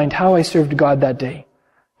my mind how I served God that day.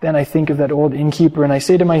 Then I think of that old innkeeper and I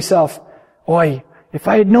say to myself, Oi, if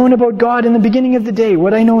I had known about God in the beginning of the day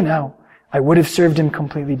what I know now, I would have served him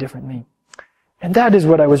completely differently. And that is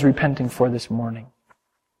what I was repenting for this morning.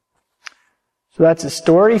 So that's a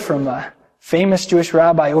story from a famous Jewish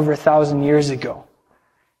rabbi over 1,000 years ago.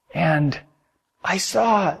 And I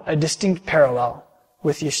saw a distinct parallel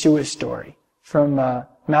with Yeshua's story from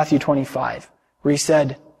Matthew 25, where he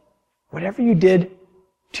said, whatever you did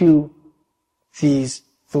to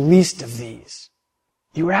the least of these,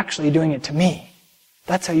 you were actually doing it to me.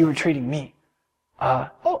 That's how you were treating me.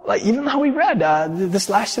 Like even how we read this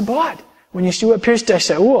last Shabbat, when Yeshua appears to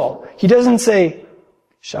Shaul, he doesn't say,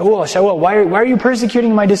 Shaul, why are you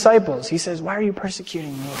persecuting my disciples? He says, why are you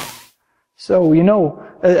persecuting me? So,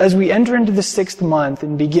 as we enter into the 6th month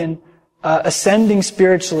and begin ascending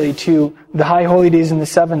spiritually to the high holy days in the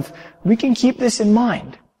 7th, we can keep this in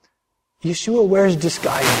mind. Yeshua wears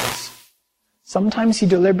disguises. Sometimes he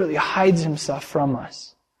deliberately hides himself from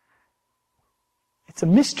us. It's a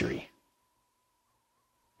mystery.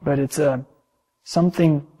 But it's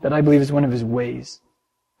something that I believe is one of his ways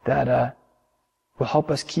that will help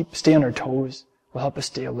us stay on our toes, will help us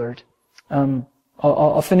stay alert.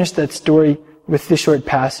 I'll finish that story with this short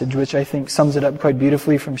passage, which I think sums it up quite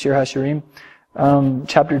beautifully from Shir HaShirim.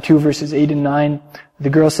 Chapter 2, verses 8 and 9. The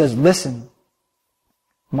girl says, Listen,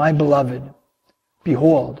 my beloved,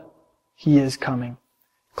 behold, he is coming,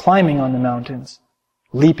 climbing on the mountains,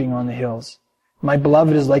 leaping on the hills. My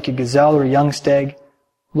beloved is like a gazelle or a young stag.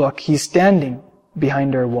 Look, he's standing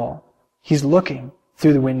behind our wall. He's looking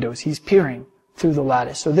through the windows. He's peering through the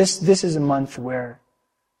lattice. So this is a month where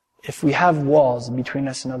if we have walls between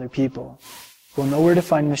us and other people, we'll know where to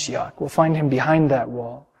find Mashiach. We'll find him behind that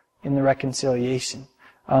wall in the reconciliation.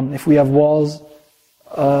 If we have walls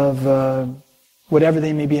of whatever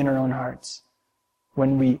they may be in our own hearts,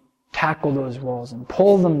 when we tackle those walls and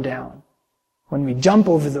pull them down, when we jump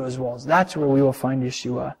over those walls, that's where we will find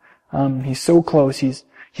Yeshua. He's so close. He's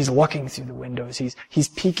looking through the windows. He's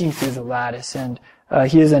peeking through the lattice, and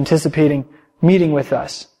he is anticipating meeting with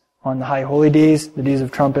us on the high holy days, the days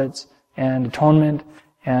of trumpets and atonement,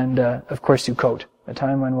 and of course Sukkot, a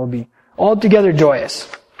time when we'll be all together joyous.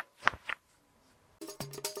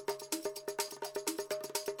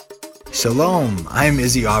 Shalom, I'm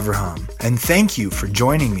Izzy Avraham, and thank you for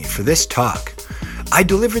joining me for this talk. I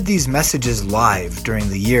delivered these messages live during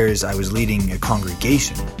the years I was leading a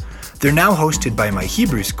congregation. They're now hosted by my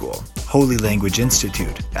Hebrew school, Holy Language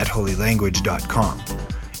Institute, at holylanguage.com.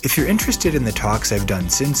 If you're interested in the talks I've done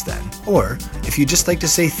since then, or if you'd just like to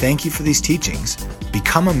say thank you for these teachings,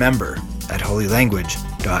 become a member at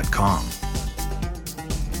holylanguage.com.